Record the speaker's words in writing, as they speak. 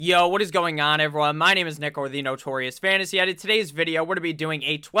Yo, what is going on, everyone? My name is Nick, or the Notorious Fantasy. And in today's video, we're going to be doing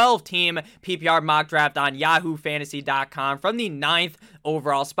a 12-team PPR mock draft on YahooFantasy.com from the 9th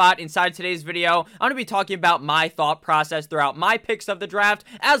overall spot. Inside today's video, I'm going to be talking about my thought process throughout my picks of the draft,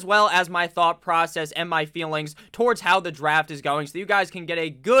 as well as my thought process and my feelings towards how the draft is going, so you guys can get a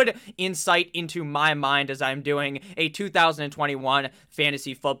good insight into my mind as I'm doing a 2021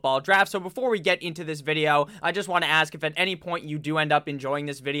 fantasy football draft. So before we get into this video, I just want to ask if at any point you do end up enjoying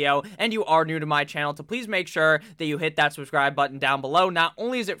this video and you are new to my channel, to please make sure that you hit that subscribe button down below. Not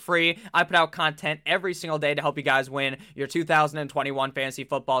only is it free, I put out content every single day to help you guys win your 2021 fantasy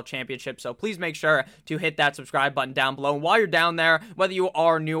football championship, so please make sure to hit that subscribe button down below. And while you're down there, whether you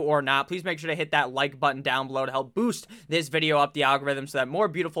are new or not, please make sure to hit that like button down below to help boost this video up the algorithm so that more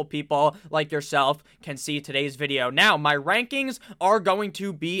beautiful people like yourself can see today's video. Now, my rankings are going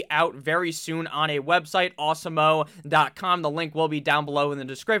to be out very soon on a website, awesemo.com. The link will be down below in the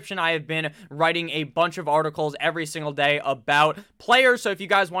description. I have been writing a bunch of articles every single day about players, so if you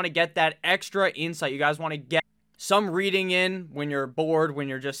guys want to get that extra insight, you guys want to get some reading in when you're bored, when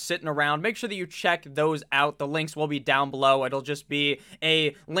you're just sitting around, make sure that you check those out. The links will be down below. It'll just be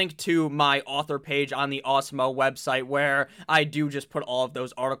a link to my author page on the Awesemo website, where I do just put all of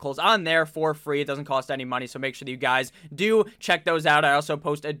those articles on there for free. It doesn't cost any money, so make sure that you guys do check those out. I also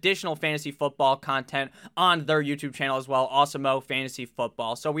post additional fantasy football content on their YouTube channel as well, Awesemo Fantasy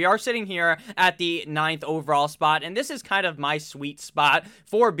Football. So we are sitting here at the 9th overall spot, and this is kind of my sweet spot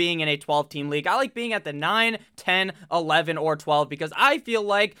for being in a 12-team league. I like being at the 9, 10, 11, or 12 because I feel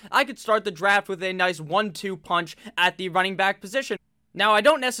like I could start the draft with a nice 1-2 punch at the running back position. Now, I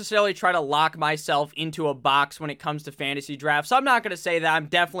don't necessarily try to lock myself into a box when it comes to fantasy drafts, so I'm not going to say that I'm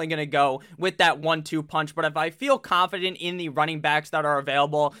definitely going to go with that 1-2 punch, but if I feel confident in the running backs that are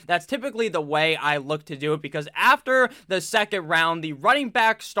available, that's typically the way I look to do it, because after the second round, the running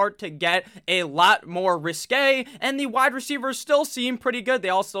backs start to get a lot more risque, and the wide receivers still seem pretty good. They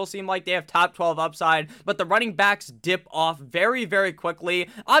all still seem like they have top 12 upside, but the running backs dip off very, very quickly.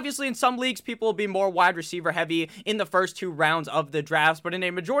 Obviously, in some leagues, people will be more wide receiver heavy in the first 2 rounds of the draft, but in a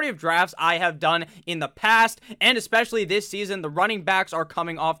majority of drafts I have done in the past, and especially this season, the running backs are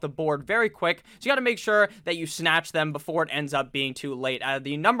coming off the board very quick, so you got to make sure that you snatch them before it ends up being too late.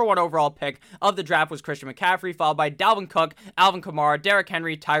 The number 1 overall pick of the draft was Christian McCaffrey, followed by Dalvin Cook, Alvin Kamara, Derrick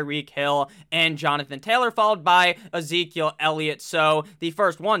Henry, Tyreek Hill, and Jonathan Taylor, followed by Ezekiel Elliott. So the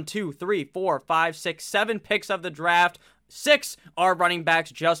first 1, 2, 3, 4, 5, 6, 7 picks of the draft, 6 are running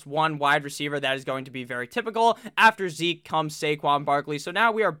backs, just 1 wide receiver. That is going to be very typical. After Zeke comes Saquon Barkley. So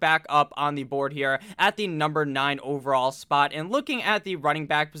now we are back up on the board here at the number 9 overall spot. And looking at the running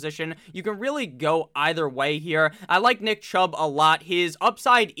back position, you can really go either way here. I like Nick Chubb a lot. His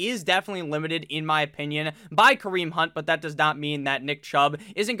upside is definitely limited, in my opinion, by Kareem Hunt, but that does not mean that Nick Chubb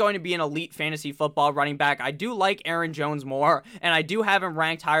isn't going to be an elite fantasy football running back. I do like Aaron Jones more, and I do have him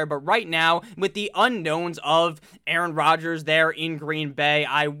ranked higher, but right now, with the unknowns of Aaron Rodgers there in Green Bay,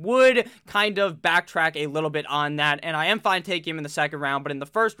 I would kind of backtrack a little bit on that, and I am fine taking him in the second round, but in the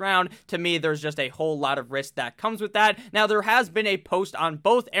first round, to me, there's just a whole lot of risk that comes with that. Now, there has been a post on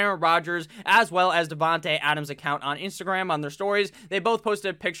both Aaron Rodgers as well as Davante Adams' account on Instagram on their stories. They both posted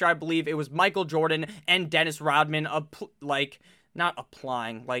a picture, I believe it was Michael Jordan and Dennis Rodman,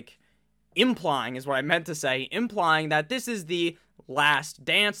 implying is what I meant to say, implying that this is the last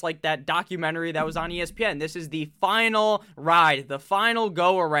dance, like that documentary that was on ESPN. This is the final ride, the final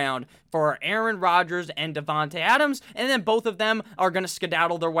go around for Aaron Rodgers and Davante Adams, and then both of them are going to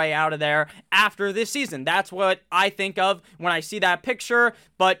skedaddle their way out of there after this season. That's what I think of when I see that picture,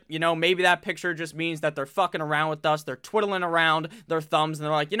 but, you know, maybe that picture just means that they're fucking around with us, they're twiddling around their thumbs, and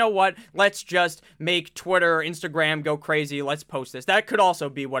they're like, you know what, let's just make Twitter or Instagram go crazy, let's post this. That could also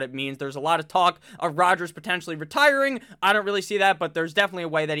be what it means. There's a lot of talk of Rodgers potentially retiring. I don't really see that, but there's definitely a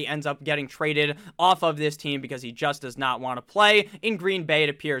way that he ends up getting traded off of this team because he just does not want to play in Green Bay, it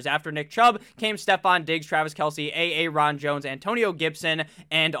appears. After Nick Chubb came Stephon Diggs, Travis Kelce, Ron Jones, Antonio Gibson,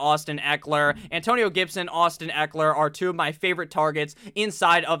 and Austin Eckler. Antonio Gibson, Austin Eckler are 2 of my favorite targets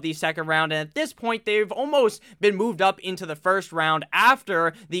inside of the second round, and at this point, they've almost been moved up into the first round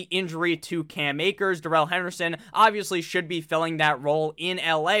after the injury to Cam Akers. Darrell Henderson obviously should be filling that role in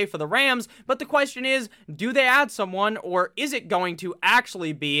LA for the Rams, but the question is, do they add someone, or is it going to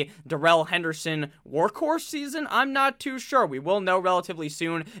actually be Darrell Henderson workhorse season? I'm not too sure. We will know relatively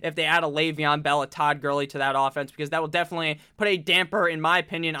soon if they add a Le'Veon Bell, a Todd Gurley to that offense, because that will definitely put a damper, in my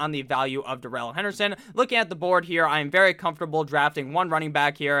opinion, on the value of Darrell Henderson. Looking at the board here, I am very comfortable drafting one running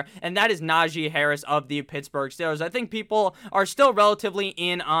back here, and that is Najee Harris of the Pittsburgh Steelers. I think people are still relatively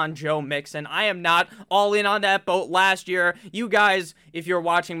in on Joe Mixon. I am not all in on that boat last year. You guys, if you're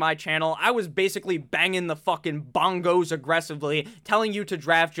watching my channel, I was basically banging the fucking bongos aggressively, telling you to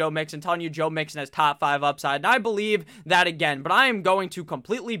draft Joe Mixon, telling you Joe Mixon has top 5 upside, and I believe that again, but I am going to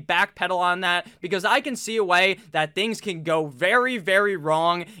completely backpedal on that because I can see a way that things can go very, very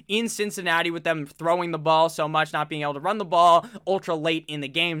wrong in Cincinnati with them throwing the ball so much, not being able to run the ball ultra late in the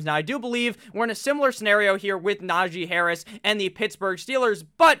games. Now, I do believe we're in a similar scenario here with Najee Harris and the Pittsburgh Steelers,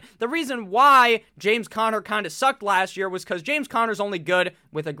 but the reason why James Conner kind of sucked last year was because James Conner's only good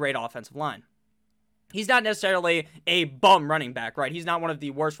with a great offensive line. He's not necessarily a bum running back, right? He's not one of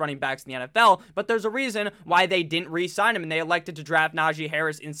the worst running backs in the NFL, but there's a reason why they didn't re-sign him and they elected to draft Najee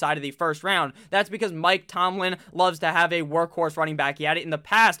Harris inside of the first round. That's because Mike Tomlin loves to have a workhorse running back. He had it in the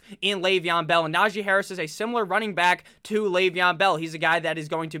past in Le'Veon Bell, and Najee Harris is a similar running back to Le'Veon Bell. He's a guy that is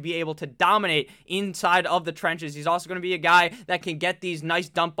going to be able to dominate inside of the trenches. He's also going to be a guy that can get these nice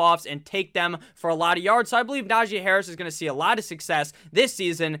dump-offs and take them for a lot of yards. So I believe Najee Harris is going to see a lot of success this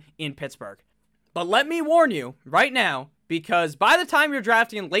season in Pittsburgh. But let me warn you right now, because by the time you're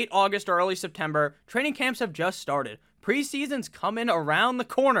drafting in late August or early September, training camps have just started. Preseason's coming around the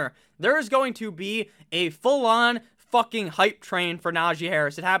corner. There is going to be a full-on fucking hype train for Najee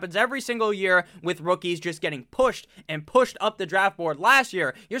Harris. It happens every single year with rookies just getting pushed and pushed up the draft board. Last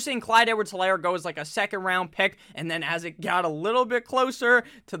year, you're seeing Clyde Edwards-Helaire go as like a second-round pick, and then as it got a little bit closer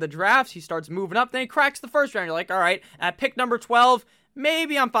to the drafts, he starts moving up, then he cracks the first round. You're like, all right, at pick number 12,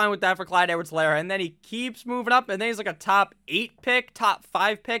 maybe I'm fine with that for Clyde Edwards-Helaire. And then he keeps moving up, and then he's like a top 8 pick, top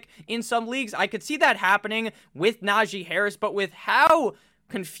 5 pick in some leagues. I could see that happening with Najee Harris, but with how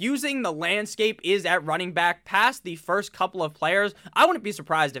confusing the landscape is at running back past the first couple of players, I wouldn't be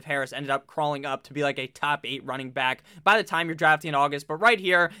surprised if Harris ended up crawling up to be like a top 8 running back by the time you're drafting in August. But right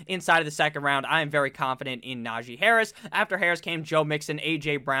here, inside of the second round, I am very confident in Najee Harris. After Harris came Joe Mixon,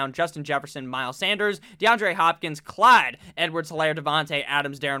 A.J. Brown, Justin Jefferson, Miles Sanders, DeAndre Hopkins, Clyde Edwards-Helaire, Devontae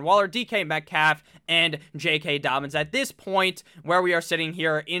Adams, Darren Waller, DK Metcalf, and J.K. Dobbins. At this point, where we are sitting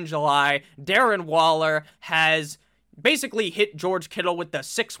here in July, Darren Waller has basically hit George Kittle with the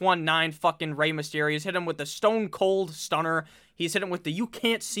 619 fucking Rey Mysterio. He's hit him with the Stone Cold Stunner. He's hit him with the You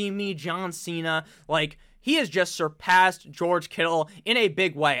Can't See Me John Cena. Like, he has just surpassed George Kittle in a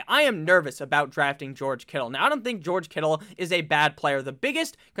big way. I am nervous about drafting George Kittle. Now, I don't think George Kittle is a bad player. The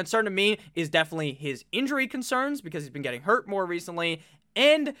biggest concern to me is definitely his injury concerns because he's been getting hurt more recently,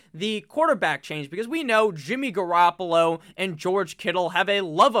 and the quarterback change, because we know Jimmy Garoppolo and George Kittle have a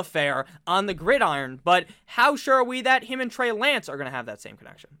love affair on the gridiron, but how sure are we that him and Trey Lance are going to have that same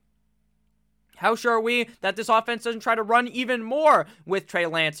connection? How sure are we that this offense doesn't try to run even more with Trey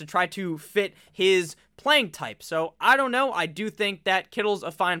Lance to try to fit his playing type? So I don't know. I do think that Kittle's a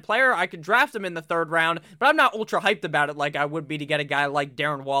fine player. I could draft him in the third round, but I'm not ultra hyped about it like I would be to get a guy like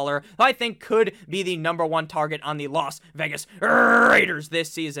Darren Waller, who I think could be the number 1 target on the Las Vegas Raiders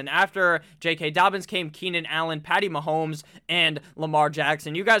this season. After J.K. Dobbins came Keenan Allen, Patty Mahomes, and Lamar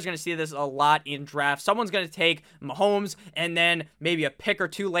Jackson. You guys are going to see this a lot in drafts. Someone's going to take Mahomes, and then maybe a pick or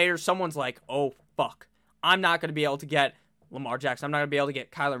two later, someone's like, oh, fuck, I'm not going to be able to get Lamar Jackson. I'm not going to be able to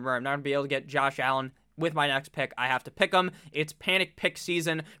get Kyler Murray. I'm not going to be able to get Josh Allen. With my next pick, I have to pick them. It's panic pick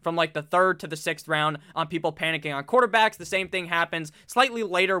season from like the 3rd to the 6th round on people panicking on quarterbacks. The same thing happens slightly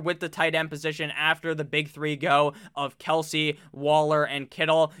later with the tight end position after the big 3 go of Kelsey, Waller, and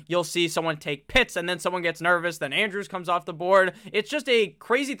Kittle. You'll see someone take Pitts, and then someone gets nervous, then Andrews comes off the board. It's just a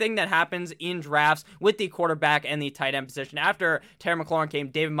crazy thing that happens in drafts with the quarterback and the tight end position. After Terry McLaurin came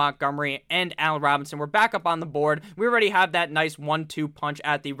David Montgomery and Allen Robinson. We're back up on the board. We already have that nice 1-2 punch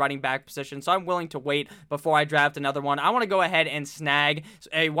at the running back position, so I'm willing to wait before I draft another one. I want to go ahead and snag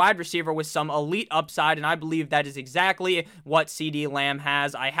a wide receiver with some elite upside, and I believe that is exactly what CeeDee Lamb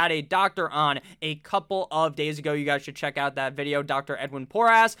has. I had a doctor on a couple of days ago. You guys should check out that video, Dr. Edwin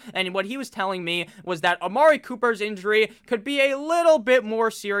Porras, and what he was telling me was that Amari Cooper's injury could be a little bit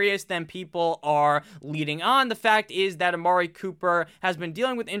more serious than people are leading on. The fact is that Amari Cooper has been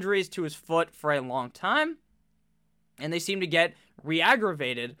dealing with injuries to his foot for a long time, and they seem to get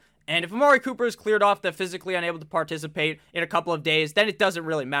re-aggravated. And if Amari Cooper is cleared off the physically unable to participate in a couple of days, then it doesn't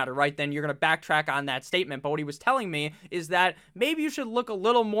really matter, right? Then you're going to backtrack on that statement. But what he was telling me is that maybe you should look a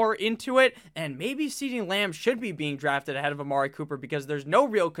little more into it, and maybe CeeDee Lamb should be being drafted ahead of Amari Cooper because there's no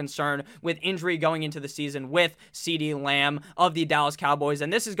real concern with injury going into the season with CeeDee Lamb of the Dallas Cowboys.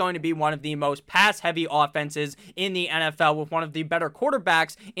 And this is going to be one of the most pass-heavy offenses in the NFL with one of the better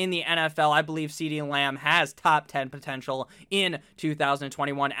quarterbacks in the NFL. I believe CeeDee Lamb has top 10 potential in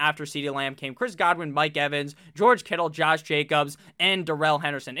 2021. After CeeDee Lamb came Chris Godwin, Mike Evans, George Kittle, Josh Jacobs, and Darrell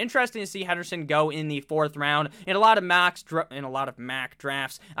Henderson. Interesting to see Henderson go in the 4th round. In a lot of mock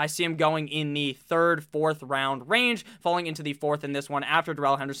drafts, I see him going in the 3rd, 4th round range, falling into the 4th in this one. After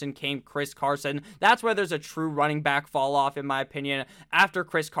Darrell Henderson came Chris Carson. That's where there's a true running back fall off, in my opinion. After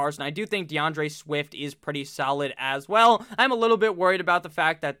Chris Carson, I do think DeAndre Swift is pretty solid as well. I'm a little bit worried about the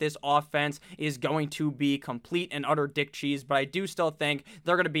fact that this offense is going to be complete and utter dick cheese, but I do still think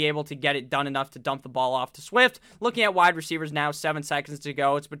they're going to be able to get it done enough to dump the ball off to Swift. Looking at wide receivers now, 7 seconds to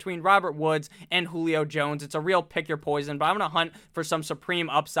go. It's between Robert Woods and Julio Jones. It's a real pick your poison, but I'm going to hunt for some supreme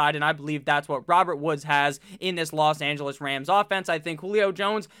upside, and I believe that's what Robert Woods has in this Los Angeles Rams offense. I think Julio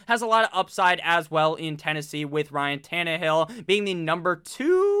Jones has a lot of upside as well in Tennessee with Ryan Tannehill being the number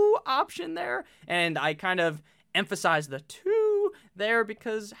 2 option there, and I kind of emphasize the 2 there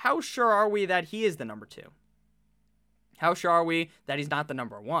because how sure are we that he is the number 2? How sure are we that he's not the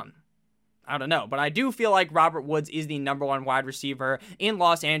number 1? I don't know, but I do feel like Robert Woods is the number 1 wide receiver in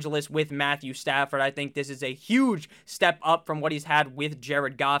Los Angeles with Matthew Stafford. I think this is a huge step up from what he's had with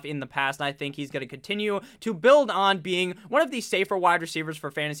Jared Goff in the past, and I think he's going to continue to build on being one of the safer wide receivers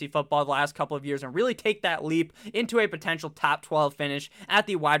for fantasy football the last couple of years and really take that leap into a potential top 12 finish at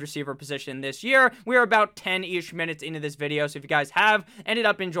the wide receiver position this year. We are about 10-ish minutes into this video, so if you guys have ended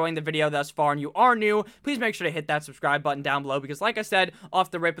up enjoying the video thus far and you are new, please make sure to hit that subscribe button down below because like I said,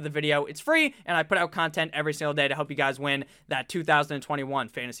 off the rip of the video, it's free, and I put out content every single day to help you guys win that 2021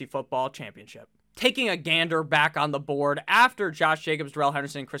 Fantasy Football Championship. Taking a gander back on the board, after Josh Jacobs, Darrell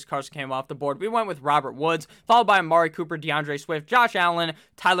Henderson, and Chris Carson came off the board, we went with Robert Woods, followed by Amari Cooper, DeAndre Swift, Josh Allen,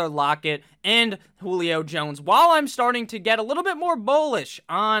 Tyler Lockett, and Julio Jones. While I'm starting to get a little bit more bullish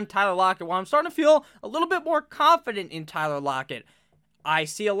on Tyler Lockett, while I'm starting to feel a little bit more confident in Tyler Lockett, I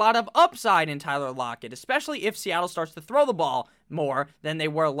see a lot of upside in Tyler Lockett, especially if Seattle starts to throw the ball more than they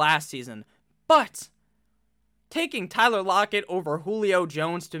were last season. But taking Tyler Lockett over Julio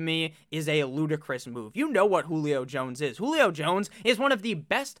Jones to me is a ludicrous move. You know what Julio Jones is. Julio Jones is one of the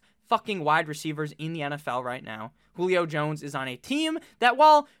best fucking wide receivers in the NFL right now. Julio Jones is on a team that,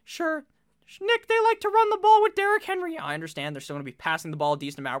 while, sure, Nick, they like to run the ball with Derrick Henry. I understand they're still going to be passing the ball a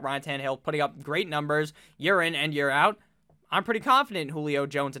decent amount. Ryan Tannehill putting up great numbers year in and year out. I'm pretty confident in Julio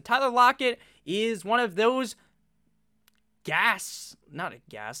Jones. And Tyler Lockett is one of those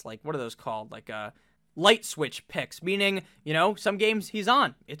what are those called? Like light switch picks, meaning, some games he's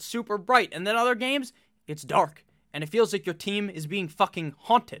on, it's super bright, and then other games, it's dark. And it feels like your team is being fucking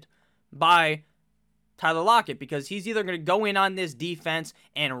haunted by Tyler Lockett because he's either going to go in on this defense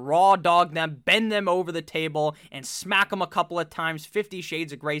and raw dog them, bend them over the table, and smack them a couple of times, 50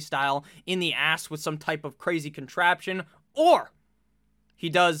 Shades of Grey style, in the ass with some type of crazy contraption, or he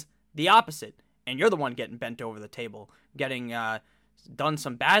does the opposite, and you're the one getting bent over the table, getting done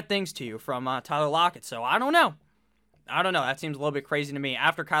some bad things to you from Tyler Lockett. So I don't know. That seems a little bit crazy to me.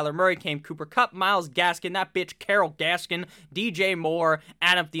 After Kyler Murray came Cooper Kupp, Myles Gaskin, that bitch Carol Gaskin, DJ Moore,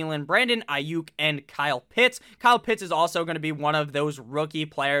 Adam Thielen, Brandon Ayuk, and Kyle Pitts. Kyle Pitts is also going to be one of those rookie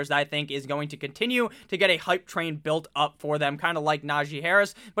players that I think is going to continue to get a hype train built up for them, kind of like Najee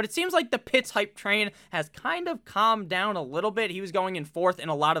Harris. But it seems like the Pitts hype train has kind of calmed down a little bit. He was going in 4th in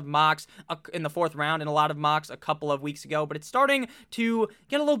a lot of mocks, in the 4th round in a lot of mocks a couple of weeks ago. But it's starting to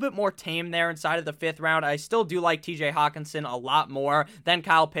get a little bit more tame there inside of the 5th round. I still do like TJ Hawkinson a lot more than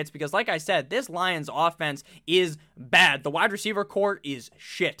Kyle Pitts because, like I said, this Lions offense is bad. The wide receiver core is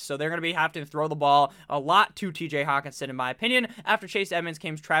shit, so they're going to be having to throw the ball a lot to TJ Hawkinson, in my opinion. After Chase Edmonds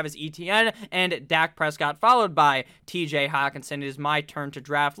came Travis Etienne and Dak Prescott, followed by TJ Hawkinson. It is my turn to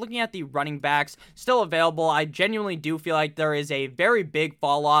draft. Looking at the running backs still available, I genuinely do feel like there is a very big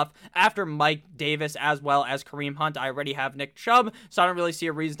fall off after Mike Davis as well as Kareem Hunt. I already have Nick Chubb, so I don't really see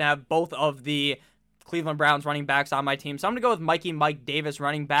a reason to have both of the Cleveland Browns running backs on my team. So I'm going to go with Mike Davis,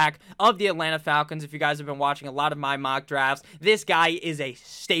 running back of the Atlanta Falcons. If you guys have been watching a lot of my mock drafts, this guy is a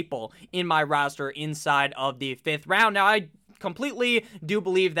staple in my roster inside of the 5th round. Now, I completely do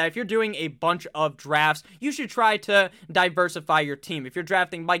believe that if you're doing a bunch of drafts, you should try to diversify your team. If you're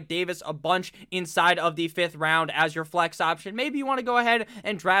drafting Mike Davis a bunch inside of the 5th round as your flex option, maybe you want to go ahead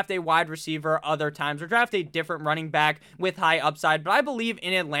and draft a wide receiver other times, or draft a different running back with high upside. But I believe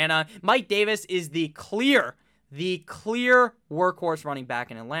in Atlanta, Mike Davis is the clear workhorse running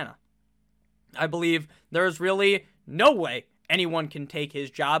back in Atlanta. I believe there's really no way anyone can take his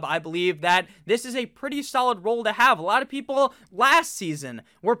job. I believe that this is a pretty solid role to have. A lot of people last season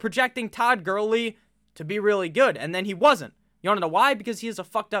were projecting Todd Gurley to be really good, and then he wasn't. You want to know why? Because he has a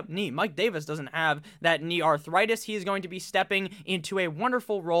fucked up knee. Mike Davis doesn't have that knee arthritis. He is going to be stepping into a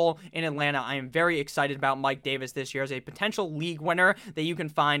wonderful role in Atlanta. I am very excited about Mike Davis this year as a potential league winner that you can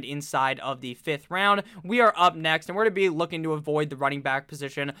find inside of the 5th round. We are up next, and we're going to be looking to avoid the running back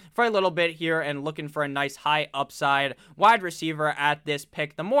position for a little bit here and looking for a nice high upside wide receiver at this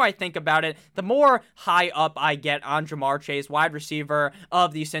pick. The more I think about it, the more high up I get on Ja'Marr Chase, wide receiver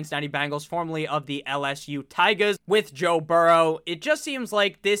of the Cincinnati Bengals, formerly of the LSU Tigers, with Joe Burrow. It just seems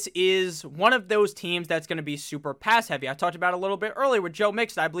like this is one of those teams that's going to be super pass heavy. I talked about it a little bit earlier with Joe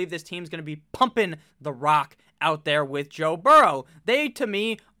Mixon. I believe this team's going to be pumping the rock out there with Joe Burrow. They, to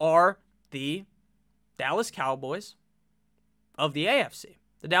me, are the Dallas Cowboys of the AFC.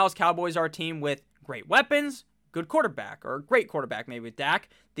 The Dallas Cowboys are a team with great weapons, good quarterback, or great quarterback maybe with Dak.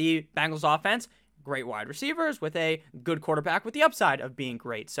 The Bengals offense, great wide receivers with a good quarterback with the upside of being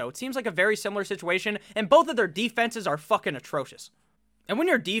great. So it seems like a very similar situation, and both of their defenses are fucking atrocious. And when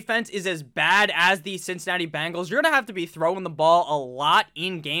your defense is as bad as the Cincinnati Bengals, you're going to have to be throwing the ball a lot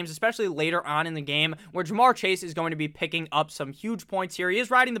in games, especially later on in the game, where Ja'Marr Chase is going to be picking up some huge points here. He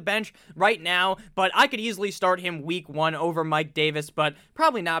is riding the bench right now, but I could easily start him week 1 over Mike Davis, but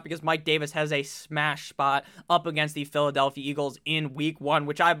probably not, because Mike Davis has a smash spot up against the Philadelphia Eagles in week 1,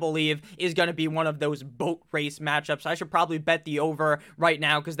 which I believe is going to be one of those boat race matchups. I should probably bet the over right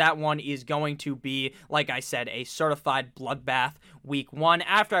now, because that one is going to be, like I said, a certified bloodbath week 1.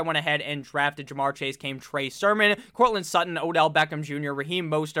 After I went ahead and drafted Ja'Marr Chase came Trey Sermon, Cortland Sutton, Odell Beckham Jr., Raheem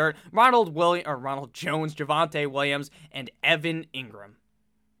Mostert, Ronald Jones, Javonte Williams, and Evan Ingram.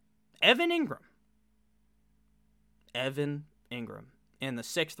 Evan Ingram in the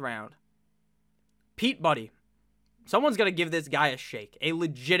 6th round. Pete Buddy. Someone's going to give this guy a shake, a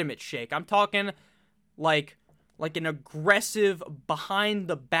legitimate shake. I'm talking like an aggressive behind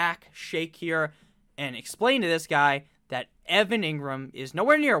the back shake here, and explain to this guy that Evan Ingram is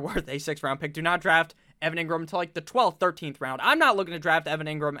nowhere near worth a 6th round pick. Do not draft Evan Ingram until like the 12th, 13th round. I'm not looking to draft Evan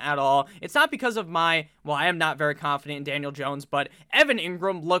Ingram at all. It's not because of I am not very confident in Daniel Jones, but Evan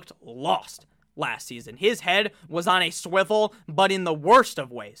Ingram looked lost last season. His head was on a swivel, but in the worst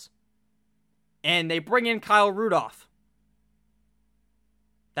of ways. And they bring in Kyle Rudolph.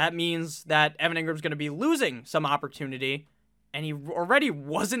 That means that Evan Ingram's going to be losing some opportunity. And he already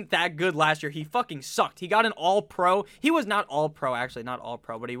wasn't that good last year. He fucking sucked. He got an all-pro. He was not all-pro, actually, not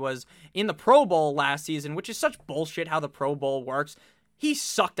all-pro, but he was in the Pro Bowl last season, which is such bullshit how the Pro Bowl works. He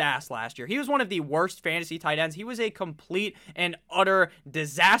sucked ass last year. He was one of the worst fantasy tight ends. He was a complete and utter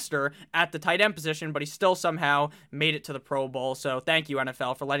disaster at the tight end position, but he still somehow made it to the Pro Bowl. So thank you,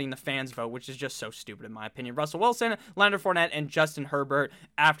 NFL, for letting the fans vote, which is just so stupid in my opinion. Russell Wilson, Leonard Fournette, and Justin Herbert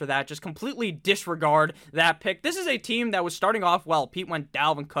after that. Just completely disregard that pick. This is a team that was starting off well. Pete went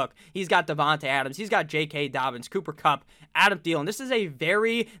Dalvin Cook. He's got Devontae Adams. He's got J.K. Dobbins, Cooper Kupp, Adam Thielen. This is a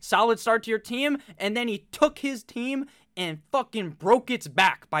very solid start to your team, and then he took his team and fucking broke its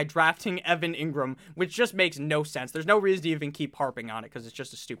back by drafting Evan Ingram, which just makes no sense. There's no reason to even keep harping on it because it's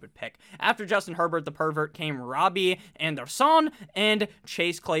just a stupid pick. After Justin Herbert, the pervert, came Robbie Anderson and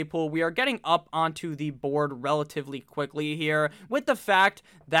Chase Claypool. We are getting up onto the board relatively quickly here with the fact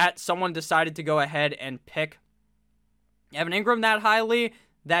that someone decided to go ahead and pick Evan Ingram that highly.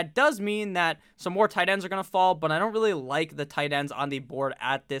 That does mean that some more tight ends are going to fall, but I don't really like the tight ends on the board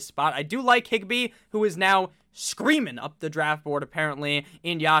at this spot. I do like Higbee, who is now screaming up the draft board apparently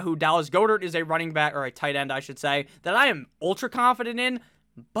in Yahoo. Dallas Goedert is a running back, or a tight end I should say, that I am ultra confident in,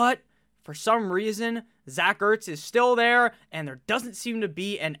 but for some reason Zach Ertz is still there, and there doesn't seem to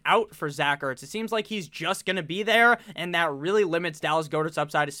be an out for Zach Ertz. It seems like he's just going to be there, and that really limits Dallas Goedert's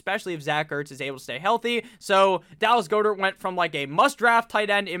upside, especially if Zach Ertz is able to stay healthy. So Dallas Goedert went from like a must-draft tight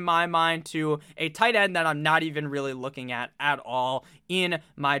end in my mind to a tight end that I'm not even really looking at all in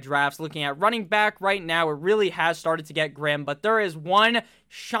my drafts. Looking at running back right now, it really has started to get grim, but there is one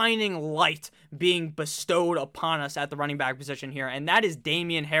shining light being bestowed upon us at the running back position here, and that is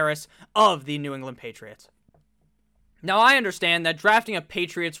Damian Harris of the New England Patriots. Now, I understand that drafting a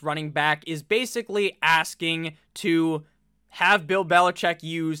Patriots running back is basically asking to have Bill Belichick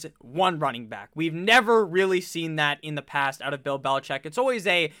use one running back. We've never really seen that in the past out of Bill Belichick. It's always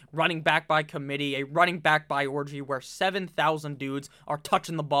a running back by committee, a running back by orgy where 7,000 dudes are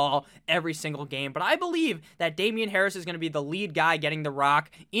touching the ball every single game. But I believe that Damien Harris is going to be the lead guy getting the rock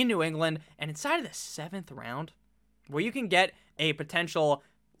in New England. And inside of the 7th round, where you can get a potential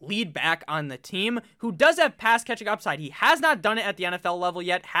lead back on the team who does have pass catching upside. He has not done it at the NFL level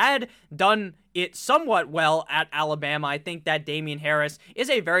yet, had done it somewhat well at Alabama. I think that Damien Harris is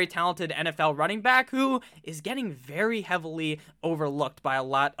a very talented NFL running back who is getting very heavily overlooked by a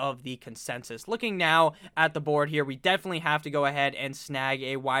lot of the consensus. Looking now at the board here, we definitely have to go ahead and snag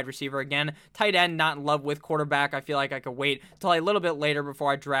a wide receiver again. Tight end, not in love with quarterback. I feel like I could wait till a little bit later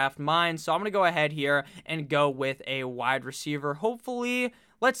before I draft mine. So I'm going to go ahead here and go with a wide receiver. Hopefully,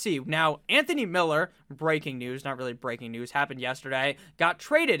 let's see. Now, Anthony Miller, breaking news, not really breaking news, happened yesterday, got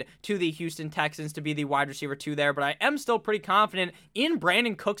traded to the Houston Texans to be the wide receiver 2 there, but I am still pretty confident in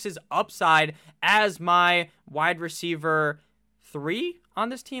Brandin Cooks' upside as my wide receiver 3 on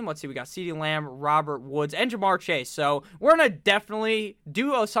this team. Let's see, we got CeeDee Lamb, Robert Woods, and Ja'Marr Chase. So we're going to definitely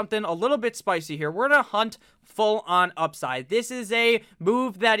do something a little bit spicy here. We're going to hunt full on upside. This is a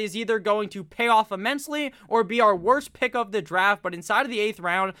move that is either going to pay off immensely or be our worst pick of the draft, but inside of the 8th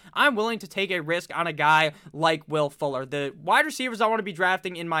round, I'm willing to take a risk on a guy like Will Fuller. The wide receivers I want to be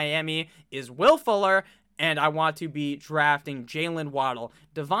drafting in Miami is Will Fuller, and I want to be drafting Jalen Waddle.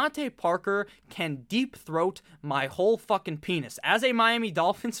 Devontae Parker can deep throat my whole fucking penis. As a Miami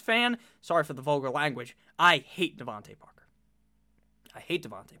Dolphins fan, sorry for the vulgar language, I hate Devontae Parker. I hate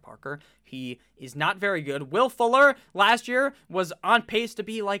Devontae Parker. He is not very good. Will Fuller last year was on pace to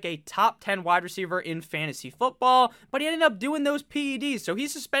be like a top 10 wide receiver in fantasy football, but he ended up doing those PEDs, so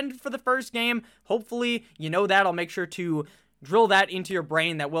he's suspended for the first game. Hopefully, you know that. I'll make sure to drill that into your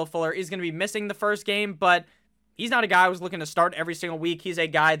brain that Will Fuller is going to be missing the first game, but he's not a guy I was looking to start every single week. He's a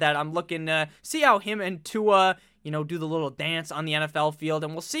guy that I'm looking to see how him and Tua, do the little dance on the NFL field,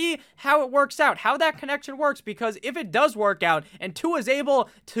 and we'll see how it works out, how that connection works, because if it does work out and Tua is able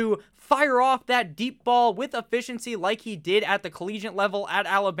to fire off that deep ball with efficiency like he did at the collegiate level at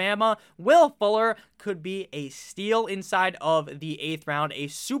Alabama, Will Fuller could be a steal inside of the 8th round, a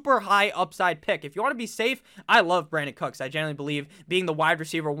super high upside pick. If you want to be safe, I love Brandin Cooks. I generally believe being the wide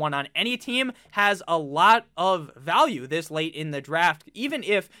receiver 1 on any team has a lot of value this late in the draft, even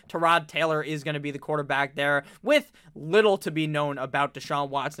if Tyrod Taylor is going to be the quarterback there with little to be known about Deshaun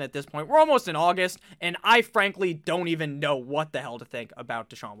Watson at this point. We're almost in August, and I frankly don't even know what the hell to think about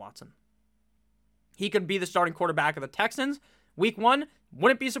Deshaun Watson. He could be the starting quarterback of the Texans week 1.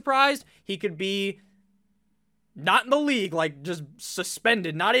 Wouldn't be surprised. He could be not in the league, like just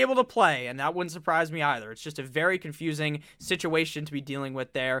suspended, not able to play, and that wouldn't surprise me either. It's just a very confusing situation to be dealing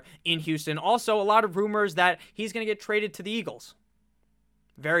with there in Houston. Also, a lot of rumors that he's going to get traded to the Eagles.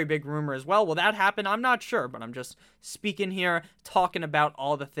 Very big rumor as well. Will that happen? I'm not sure, but I'm just speaking here, talking about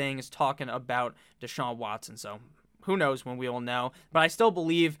all the things, talking about Deshaun Watson. So who knows when we will know, but I still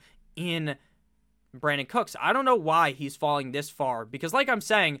believe in Brandin Cooks. I don't know why he's falling this far, because like I'm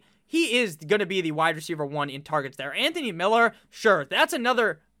saying, he is going to be the wide receiver 1 in targets there. Anthony Miller, sure, that's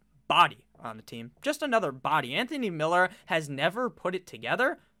another body on the team. Just another body. Anthony Miller has never put it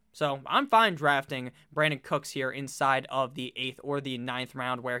together, so I'm fine drafting Brandin Cooks here inside of the 8th or the 9th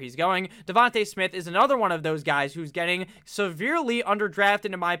round where he's going. Devontae Smith is another one of those guys who's getting severely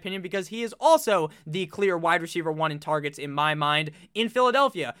underdrafted in my opinion, because he is also the clear wide receiver 1 in targets in my mind in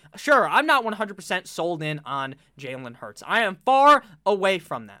Philadelphia. Sure, I'm not 100% sold in on Jalen Hurts. I am far away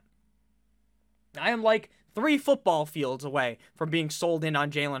from that. I am like 3 football fields away from being sold in on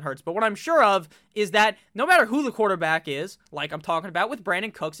Jalen Hurts. But what I'm sure of is that no matter who the quarterback is, like I'm talking about with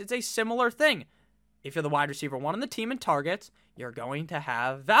Brandin Cooks, it's a similar thing. If you're the wide receiver 1 on the team in targets, you're going to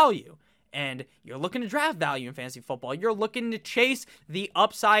have value. And you're looking to draft value in fantasy football. You're looking to chase the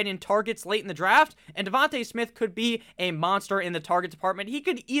upside in targets late in the draft. And Devontae Smith could be a monster in the target department. He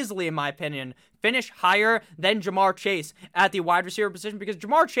could easily, in my opinion, finish higher than Ja'Marr Chase at the wide receiver position. Because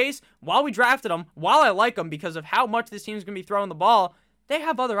Ja'Marr Chase, while we drafted him, while I like him because of how much this team's going to be throwing the ball, they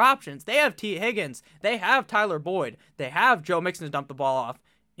have other options. They have T. Higgins. They have Tyler Boyd. They have Joe Mixon to dump the ball off.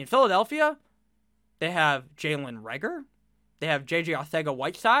 In Philadelphia, they have Jalen Reagor. They have J.J.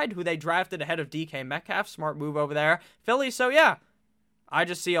 Arcega-Whiteside, who they drafted ahead of DK Metcalf. Smart move over there. Philly, so yeah. I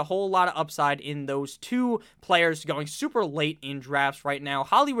just see a whole lot of upside in those 2 players going super late in drafts right now.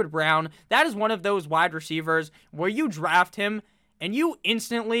 Hollywood Brown, that is one of those wide receivers where you draft him and you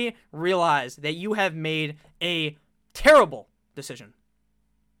instantly realize that you have made a terrible decision.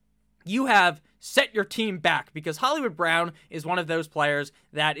 You have set your team back, because Hollywood Brown is one of those players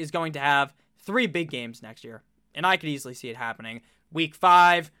that is going to have 3 big games next year. And I could easily see it happening. Week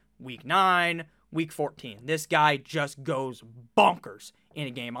 5, Week 9, Week 14. This guy just goes bonkers in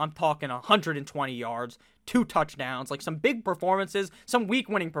a game. I'm talking 120 yards, 2 touchdowns, like some big performances, some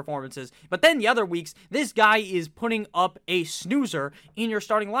week-winning performances. But then the other weeks, this guy is putting up a snoozer in your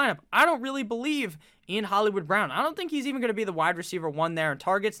starting lineup. I don't really believe in Hollywood Brown. I don't think he's even going to be the wide receiver 1 there in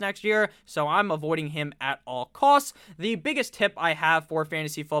targets next year, so I'm avoiding him at all costs. The biggest tip I have for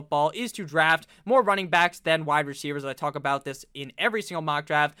fantasy football is to draft more running backs than wide receivers. I talk about this in every single mock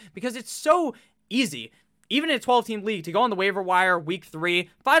draft because it's so easy. Even in a 12-team league, to go on the waiver wire week 3,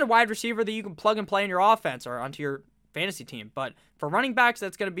 find a wide receiver that you can plug and play in your offense or onto your fantasy team. But for running backs,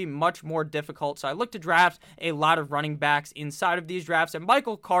 that's going to be much more difficult. So I look to draft a lot of running backs inside of these drafts. And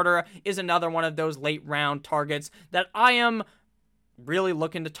Michael Carter is another one of those late round targets that I am really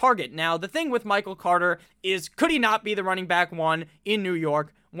looking to target. Now, the thing with Michael Carter is, could he not be the running back 1 in New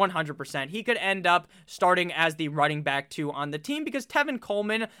York? 100%. He could end up starting as the running back 2 on the team because Tevin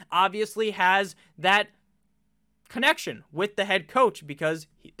Coleman obviously has that connection with the head coach because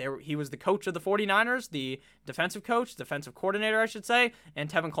he was the coach of the 49ers, the defensive coordinator, I should say, and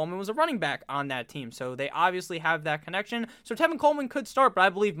Tevin Coleman was a running back on that team. So they obviously have that connection. So Tevin Coleman could start, but I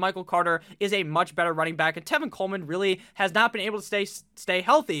believe Michael Carter is a much better running back, and Tevin Coleman really has not been able to stay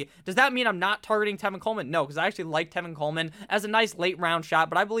healthy. Does that mean I'm not targeting Tevin Coleman? No, because I actually like Tevin Coleman as a nice late round shot,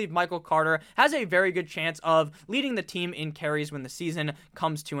 but I believe Michael Carter has a very good chance of leading the team in carries when the season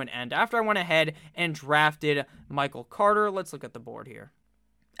comes to an end. After I went ahead and drafted Michael Carter, let's look at the board here.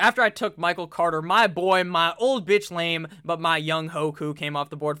 After I took Michael Carter, my boy, my old bitch lame, but my young Hoku came off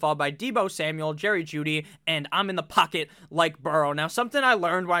the board, followed by Deebo Samuel, Jerry Jeudy, and I'm in the pocket like Burrow. Now, something I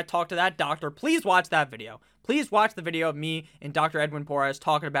learned when I talked to that doctor, please watch that video. Please watch the video of me and Dr. Edwin Porras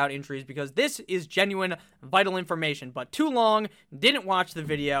talking about injuries because this is genuine, vital information. But too long, didn't watch the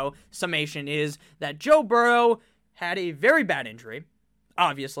video. Summation is that Joe Burrow had a very bad injury.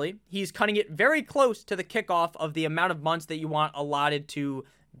 Obviously, he's cutting it very close to the kickoff of the amount of months that you want allotted to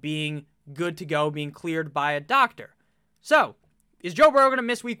being good to go, being cleared by a doctor. So, is Joe Burrow going to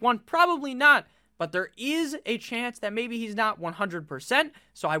miss week 1? Probably not. But there is a chance that maybe he's not 100%,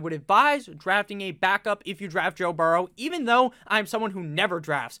 so I would advise drafting a backup if you draft Joe Burrow. Even though I'm someone who never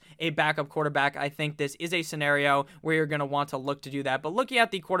drafts a backup quarterback, I think this is a scenario where you're going to want to look to do that. But looking at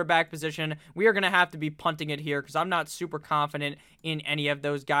the quarterback position, we are going to have to be punting it here because I'm not super confident in any of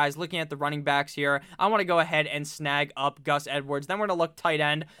those guys. Looking at the running backs here, I want to go ahead and snag up Gus Edwards. Then we're going to look tight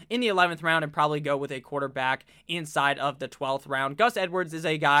end in the 11th round and probably go with a quarterback inside of the 12th round. Gus Edwards is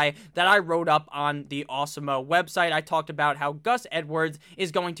a guy that I wrote up on the Awesemo website. I talked about how Gus Edwards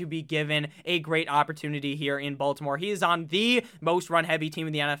is going to be given a great opportunity here in Baltimore. He is on the most run-heavy team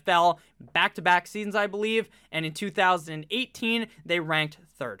in the NFL, back-to-back seasons, I believe, and in 2018, they ranked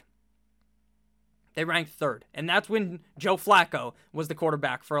 3rd. And that's when Joe Flacco was the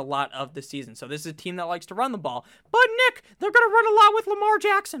quarterback for a lot of the season. So this is a team that likes to run the ball. But, Nick, they're going to run a lot with Lamar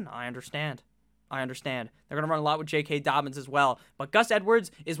Jackson. I understand. They're going to run a lot with J.K. Dobbins as well. But Gus Edwards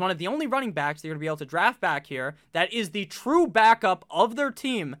is one of the only running backs they're going to be able to draft back here that is the true backup of their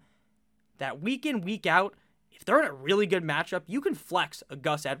team that week in, week out, if they're in a really good matchup, you can flex a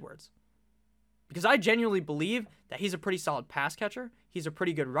Gus Edwards. Because I genuinely believe that he's a pretty solid pass catcher. He's a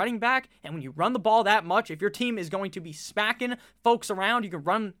pretty good running back. And when you run the ball that much, if your team is going to be smacking folks around, you can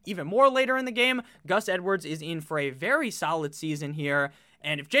run even more later in the game. Gus Edwards is in for a very solid season here.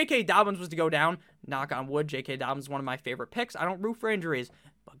 And if J.K. Dobbins was to go down, knock on wood, J.K. Dobbins is one of my favorite picks. I don't root for injuries,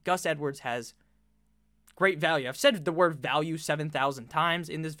 but Gus Edwards has great value. I've said the word value 7,000 times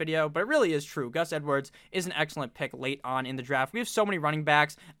in this video, but it really is true. Gus Edwards is an excellent pick late on in the draft. We have so many running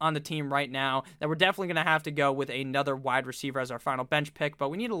backs on the team right now that we're definitely going to have to go with another wide receiver as our final bench pick, but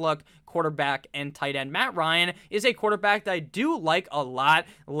we need to look quarterback and tight end. Matt Ryan is a quarterback that I do like a lot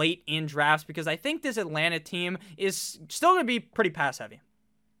late in drafts because I think this Atlanta team is still going to be pretty pass heavy.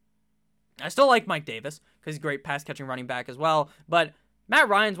 I still like Mike Davis because he's a great pass-catching running back as well, but Matt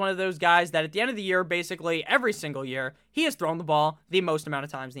Ryan's one of those guys that at the end of the year, basically every single year, he has thrown the ball the most amount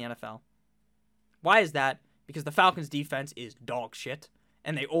of times in the NFL. Why is that? Because the Falcons' defense is dog shit,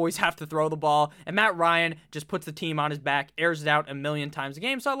 and they always have to throw the ball, and Matt Ryan just puts the team on his back, airs it out a million times a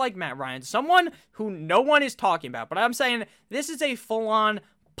game, so I like Matt Ryan. Someone who no one is talking about, but I'm saying this is a full-on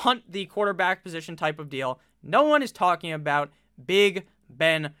punt the quarterback position type of deal. No one is talking about Big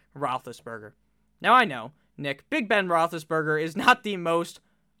Ben Roethlisberger. Now I know, Nick, Big Ben Roethlisberger is not the most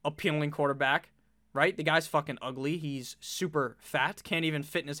appealing quarterback, right? The guy's fucking ugly. He's super fat, can't even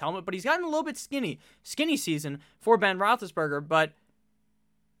fit in his helmet, but he's gotten a little bit skinny. Skinny season for Ben Roethlisberger, but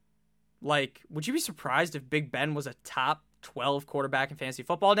like, would you be surprised if Big Ben was a top 12 quarterback in fantasy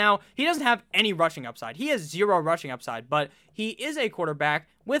football. Now, he doesn't have any rushing upside. He has 0 rushing upside, but he is a quarterback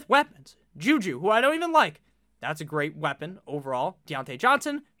with weapons. Juju, who I don't even like. That's a great weapon overall. Deontay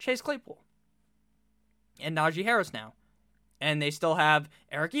Johnson, Chase Claypool, and Najee Harris now. And they still have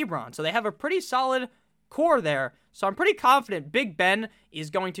Eric Ebron. So they have a pretty solid core there. So I'm pretty confident Big Ben is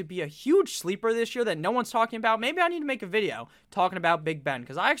going to be a huge sleeper this year that no one's talking about. Maybe I need to make a video talking about Big Ben,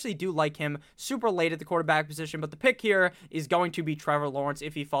 because I actually do like him super late at the quarterback position. But the pick here is going to be Trevor Lawrence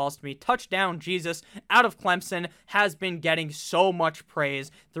if he falls to me. Touchdown Jesus out of Clemson has been getting so much praise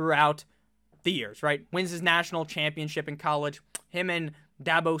throughout the years, right? Wins his national championship in college. Him and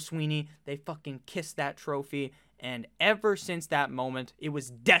Dabo Swinney, they fucking kissed that trophy. And ever since that moment, it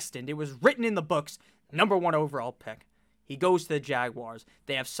was destined. It was written in the books. Number 1 overall pick. He goes to the Jaguars.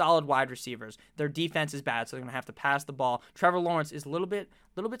 They have solid wide receivers. Their defense is bad, so they're going to have to pass the ball. Trevor Lawrence is a little bit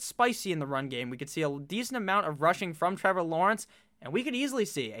spicy in the run game. We could see a decent amount of rushing from Trevor Lawrence, and we could easily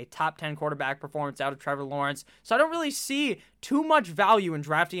see a top 10 quarterback performance out of Trevor Lawrence. So I don't really see too much value in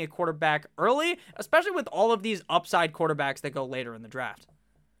drafting a quarterback early, especially with all of these upside quarterbacks that go later in the draft.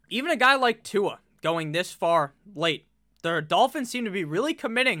 Even a guy like Tua going this far late, the Dolphins seem to be really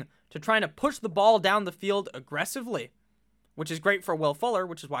committing to trying to push the ball down the field aggressively, which is great for Will Fuller,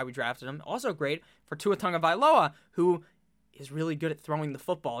 which is why we drafted him. Also great for Tua Tagovailoa, who is really good at throwing the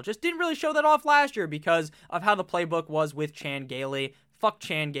football. Just didn't really show that off last year because of how the playbook was with Chan Gailey. Fuck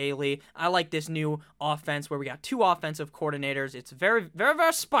Chan Gailey. I like this new offense where we got 2 offensive coordinators. It's very, very,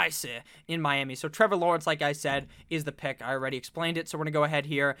 very spicy in Miami. So Trevor Lawrence, like I said, is the pick. I already explained it, so we're going to go ahead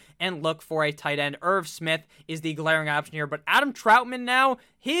here and look for a tight end. Irv Smith is the glaring option here, but Adam Troutman now,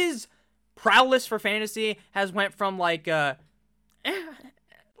 his prowess for fantasy has went from like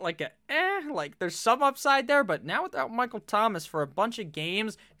there's some upside there, but now without Michael Thomas for a bunch of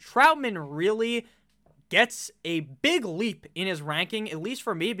games, Troutman really gets a big leap in his ranking, at least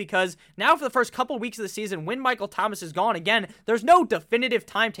for me, because now for the first couple weeks of the season, when Michael Thomas is gone again, there's no definitive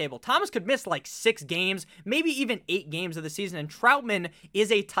timetable. Thomas could miss like 6 games, maybe even 8 games of the season, and Troutman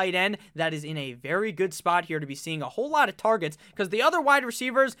is a tight end that is in a very good spot here to be seeing a whole lot of targets, because the other wide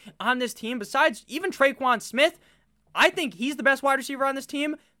receivers on this team, besides even Tre'Quan Smith, I think he's the best wide receiver on this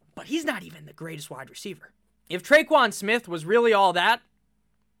team, but he's not even the greatest wide receiver. If Tre'Quan Smith was really all that,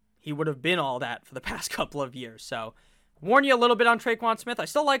 he would have been all that for the past couple of years. So, warn you a little bit on Tre'Quan Smith. I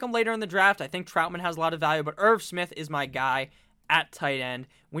still like him later in the draft. I think Troutman has a lot of value, but Irv Smith is my guy at tight end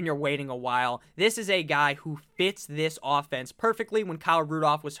when you're waiting a while. This is a guy who fits this offense perfectly. When Kyle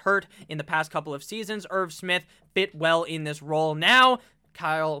Rudolph was hurt in the past couple of seasons, Irv Smith fit well in this role. Now,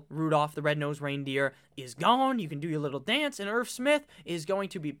 Kyle Rudolph, the red-nosed reindeer, is gone. You can do your little dance, and Irv Smith is going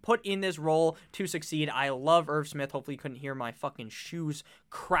to be put in this role to succeed. I love Irv Smith. Hopefully you couldn't hear my fucking shoes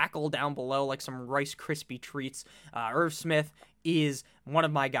crackle down below like some Rice Krispie treats. Irv Smith is one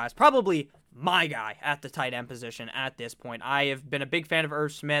of my guys, probably my guy at the tight end position at this point. I have been a big fan of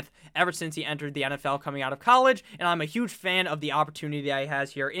Irv Smith ever since he entered the NFL coming out of college, and I'm a huge fan of the opportunity that he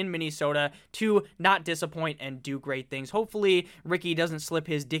has here in Minnesota to not disappoint and do great things. Hopefully Ricky doesn't slip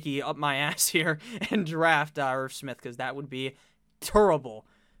his dicky up my ass here and draft Irv Smith, because that would be terrible,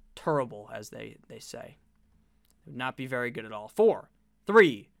 as they say. It would not be very good at all. 4,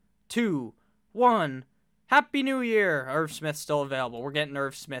 3, 2, 1... Happy New Year! Irv Smith's still available. We're getting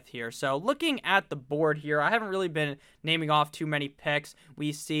Irv Smith here. So looking at the board here, I haven't really been naming off too many picks.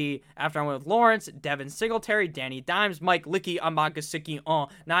 We see, after I went with Lawrence, Devin Singletary, Danny Dimes, Mike Licky, Ahmad Gesicki,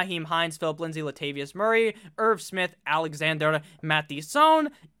 Nyheim Hines, Philip Lindsay, Latavius Murray, Irv Smith, Alexander Mattison.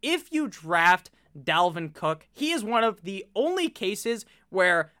 If you draft Dalvin Cook, he is one of the only cases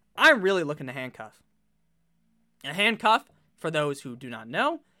where I'm really looking to handcuff. A handcuff, for those who do not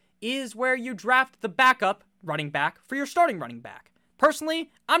know, is where you draft the backup running back for your starting running back. Personally,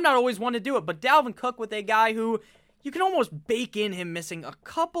 I'm not always one to do it, but Dalvin Cook with a guy who you can almost bake in him missing a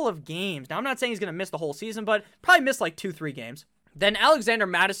couple of games. Now, I'm not saying he's going to miss the whole season, but probably miss like 2-3 games. Then Alexander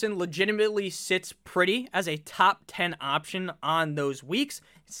Mattison legitimately sits pretty as a top 10 option on those weeks,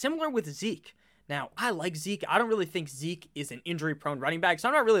 similar with Zeke. Now, I like Zeke. I don't really think Zeke is an injury-prone running back, so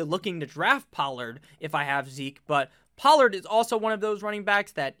I'm not really looking to draft Pollard if I have Zeke, but Pollard is also one of those running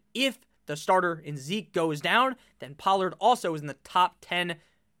backs that if the starter in Zeke goes down, then Pollard also is in the top 10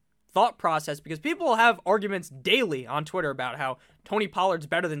 thought process, because people have arguments daily on Twitter about how Tony Pollard's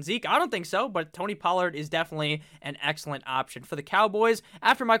better than Zeke. I don't think so, but Tony Pollard is definitely an excellent option. For the Cowboys,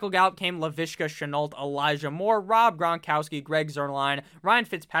 after Michael Gallup came Laviska Shenault, Elijah Moore, Rob Gronkowski, Greg Zuerlein, Ryan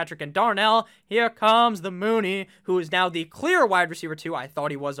Fitzpatrick, and Darnell. Here comes the Mooney, who is now the clear wide receiver 2. I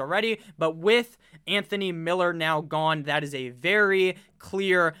thought he was already, but with Anthony Miller now gone, that is a very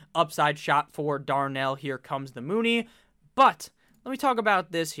clear upside shot for Darnell. Here comes the Mooney. But let me talk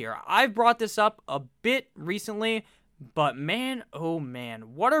about this here. I've brought this up a bit recently, but man, oh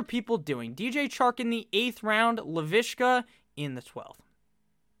man, what are people doing? DJ Chark in the 8th round, Laviska in the 12th.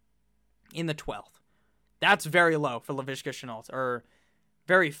 In the 12th. That's very low for Laviska Shenault, or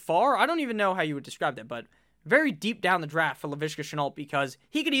very far. I don't even know how you would describe that, but very deep down the draft for Laviska Shenault, because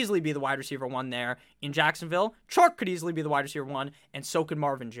he could easily be the wide receiver 1 there in Jacksonville. Chark could easily be the wide receiver 1, and so could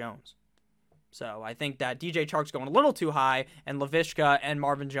Marvin Jones. So I think that DJ Chark's going a little too high, and Laviska and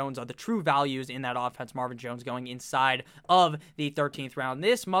Marvin Jones are the true values in that offense. Marvin Jones going inside of the 13th round.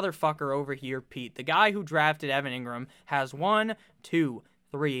 This motherfucker over here, Pete, the guy who drafted Evan Ingram, has 1, 2,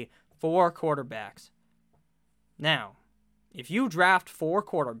 3, 4 quarterbacks. Now, if you draft 4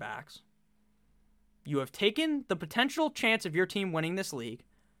 quarterbacks, you have taken the potential chance of your team winning this league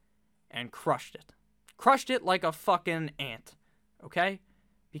and crushed it. Crushed it like a fucking ant, okay?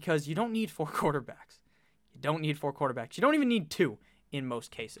 Because you don't need 4 quarterbacks. You don't need 4 quarterbacks. You don't even need 2 in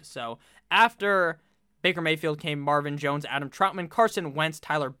most cases. So after Baker Mayfield came Marvin Jones, Adam Troutman, Carson Wentz,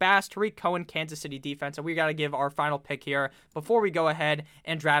 Tyler Bass, Tariq Cohen, Kansas City defense. And we got to give our final pick here before we go ahead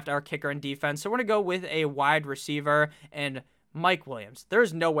and draft our kicker and defense. So we're going to go with a wide receiver and Mike Williams.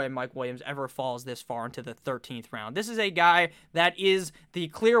 There's no way Mike Williams ever falls this far into the 13th round. This is a guy that is the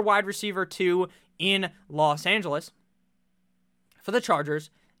clear wide receiver 2 in Los Angeles for the Chargers.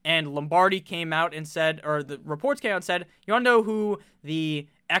 And Lombardi came out and said, or the reports came out and said, you want to know who the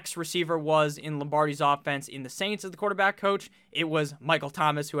ex-receiver was in Lombardi's offense in the Saints as the quarterback coach? It was Michael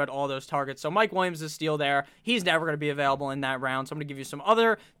Thomas, who had all those targets. So Mike Williams is still there. He's never going to be available in that round. So I'm going to give you some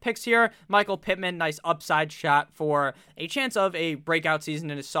other picks here. Michael Pittman, nice upside shot for a chance of a breakout season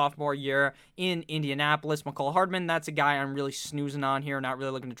in his sophomore year in Indianapolis. McCall Hardman, that's a guy I'm really snoozing on here, not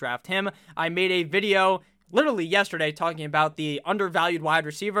really looking to draft him. I made a video literally yesterday talking about the undervalued wide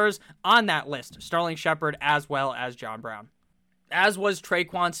receivers on that list. Sterling Shepard as well as John Brown. As was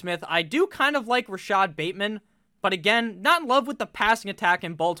Traquan Smith. I do kind of like Rashad Bateman, but again, not in love with the passing attack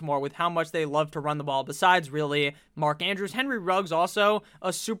in Baltimore with how much they love to run the ball, besides really Mark Andrews. Henry Ruggs also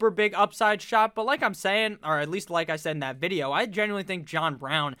a super big upside shot, but like I'm saying, or at least like I said in that video, I genuinely think John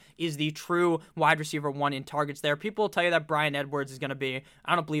Brown is the true wide receiver 1 in targets there. People will tell you that Bryan Edwards is going to be.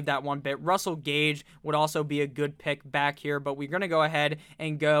 I don't believe that one bit. Russell Gage would also be a good pick back here, but we're going to go ahead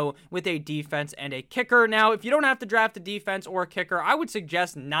and go with a defense and a kicker. Now, if you don't have to draft a defense or a kicker, I would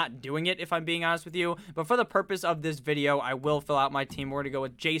suggest not doing it if I'm being honest with you, but for the purpose of this video, I will fill out my team. We're going to go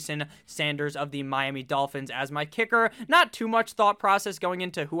with Jason Sanders of the Miami Dolphins as my kicker. Not too much thought process going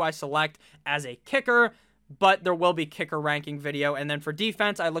into who I select as a kicker, but there will be kicker ranking video. And then for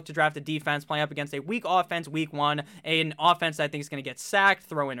defense, I look to draft a defense playing up against a weak offense week 1, an offense that I think is going to get sacked,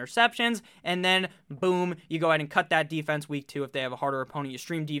 throw interceptions, and then boom, you go ahead and cut that defense week 2 if they have a harder opponent. You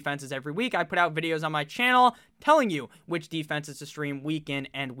stream defenses every week. I put out videos on my channel telling you which defenses to stream week in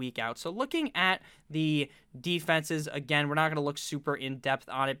and week out. So looking at the defenses, again, we're not going to look super in-depth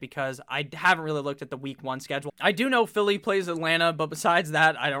on it because I haven't really looked at the week 1 schedule. I do know Philly plays Atlanta, but besides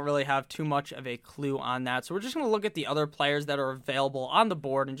that, I don't really have too much of a clue on that. So we're just going to look at the other players that are available on the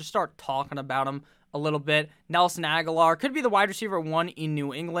board and just start talking about them a little bit. Nelson Aguilar could be the wide receiver 1 in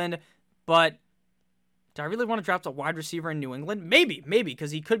New England, but do I really want to draft a wide receiver in New England? Maybe,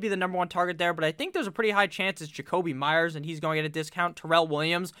 because he could be the number 1 target there, but I think there's a pretty high chance it's Jacoby Myers, and he's going at a discount. Terrell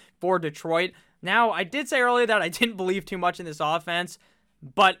Williams for Detroit. Now, I did say earlier that I didn't believe too much in this offense,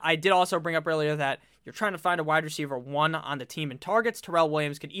 but I did also bring up earlier that you're trying to find a wide receiver 1 on the team in targets. Terrell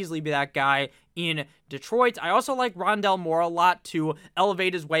Williams could easily be that guy in Detroit. I also like Rondell Moore a lot to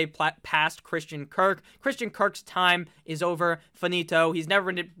elevate his way past Christian Kirk. Christian Kirk's time is over. Finito. He's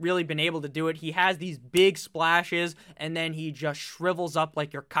never really been able to do it. He has these big splashes, and then he just shrivels up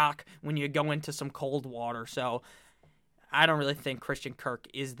like your cock when you go into some cold water. So I don't really think Christian Kirk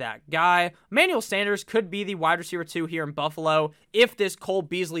is that guy. Emmanuel Sanders could be the wide receiver 2 here in Buffalo if this Cole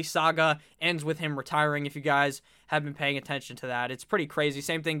Beasley saga ends with him retiring. If you guys have been paying attention to that, it's pretty crazy.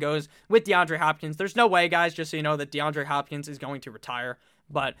 Same thing goes with DeAndre Hopkins. There's no way, guys, just so you know, that DeAndre Hopkins is going to retire,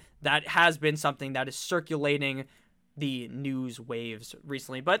 but that has been something that is circulating the news waves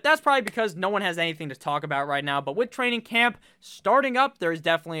recently, but that's probably because no one has anything to talk about right now. But with training camp starting up, there's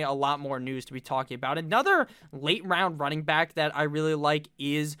definitely a lot more news to be talking about. Another late round running back that I really like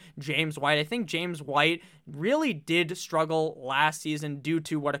is James White. I think James White really did struggle last season due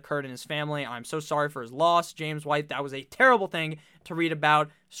to what occurred in his family. I'm so sorry for his loss, James White. That was a terrible thing to read about.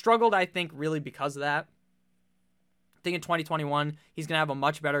 Struggled, I think, really because of that. I think in 2021, he's going to have a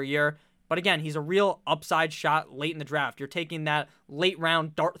much better year. But again, he's a real upside shot late in the draft. You're taking that late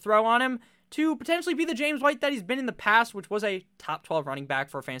round dart throw on him. to potentially be the James White that he's been in the past, which was a top 12 running back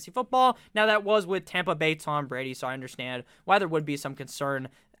for fantasy football. Now, that was with Tampa Bay Tom Brady, so I understand why there would be some concern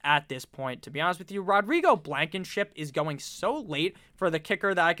at this point. To be honest with you, Rodrigo Blankenship is going so late for the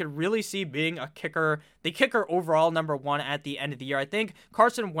kicker that I could really see being the kicker overall number 1 at the end of the year. I think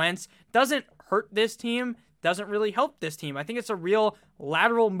Carson Wentz doesn't hurt this team, doesn't really help this team. I think it's a real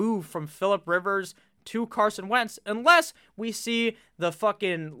lateral move from Phillip Rivers to Carson Wentz, unless we see the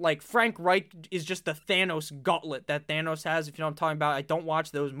fucking, like, Frank Reich is just the Thanos gauntlet that Thanos has, if you know what I'm talking about. I don't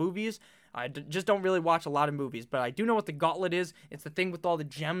watch those movies. I just don't really watch a lot of movies, but I do know what the gauntlet is. It's the thing with all the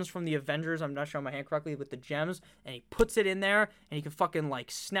gems from the Avengers. I'm not showing my hand correctly with the gems, and he puts it in there, and he can fucking, like,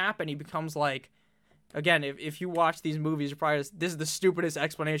 snap, and he becomes, like, again, if you watch these movies, you're probably just, this is the stupidest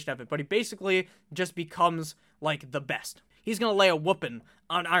explanation of it, but he basically just becomes, like, the best. He's gonna lay a whooping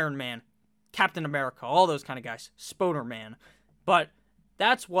on Iron Man, Captain America, all those kind of guys, Spoder-Man. But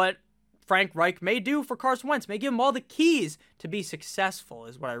that's what Frank Reich may do for Carson Wentz, may give him all the keys to be successful,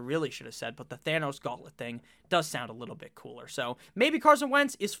 is what I really should have said, but the Thanos gauntlet thing does sound a little bit cooler. So maybe Carson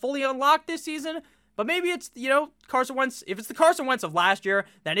Wentz is fully unlocked this season, but maybe it's, Carson Wentz, if it's the Carson Wentz of last year,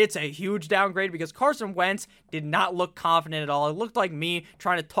 then it's a huge downgrade, because Carson Wentz did not look confident at all. It looked like me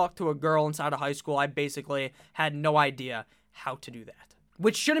trying to talk to a girl inside of high school. I basically had no idea how to do that.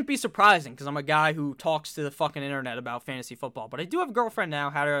 Which shouldn't be surprising, because I'm a guy who talks to the fucking internet about fantasy football. But I do have a girlfriend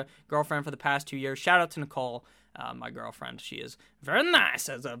now. Had a girlfriend for the past 2 years. Shout out to Nicole, my girlfriend. She is very nice,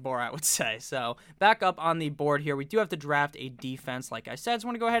 as Borat would say. So back up on the board here, we do have to draft a defense, like I said. So I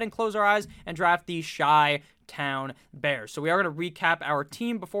want to go ahead and close our eyes and draft the Chi-Town Bears. So we are going to recap our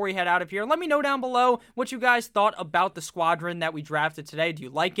team before we head out of here. Let me know down below what you guys thought about the squadron that we drafted today. Do you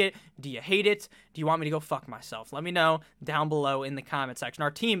like it? Do you hate it? Do you want me to go fuck myself? Let me know down below in the comment section.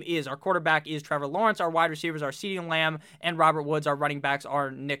 Our quarterback is Trevor Lawrence. Our wide receivers are CeeDee Lamb and Robert Woods. Our running backs are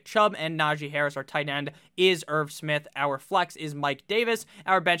Nick Chubb and Najee Harris. Our tight end is Irv Smith. Our flex is Mike Davis.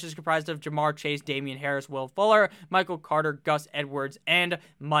 Our bench is comprised of Jamar Chase, Damian Harris, Will Fuller, Michael Carter, Gus Edwards, and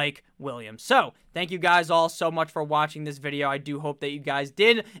Mike Williams. So thank you guys all so much for watching this video. I do hope that you guys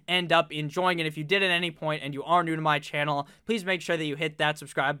did end up enjoying it. If you did at any point and you are new to my channel, please make sure that you hit that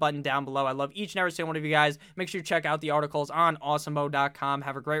subscribe button down below. I love each and every single one of you guys. Make sure you check out the articles on awesomemo.com.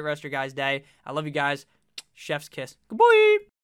 Have a great rest of your guys' day. I love you guys. Chef's kiss. Goodbye.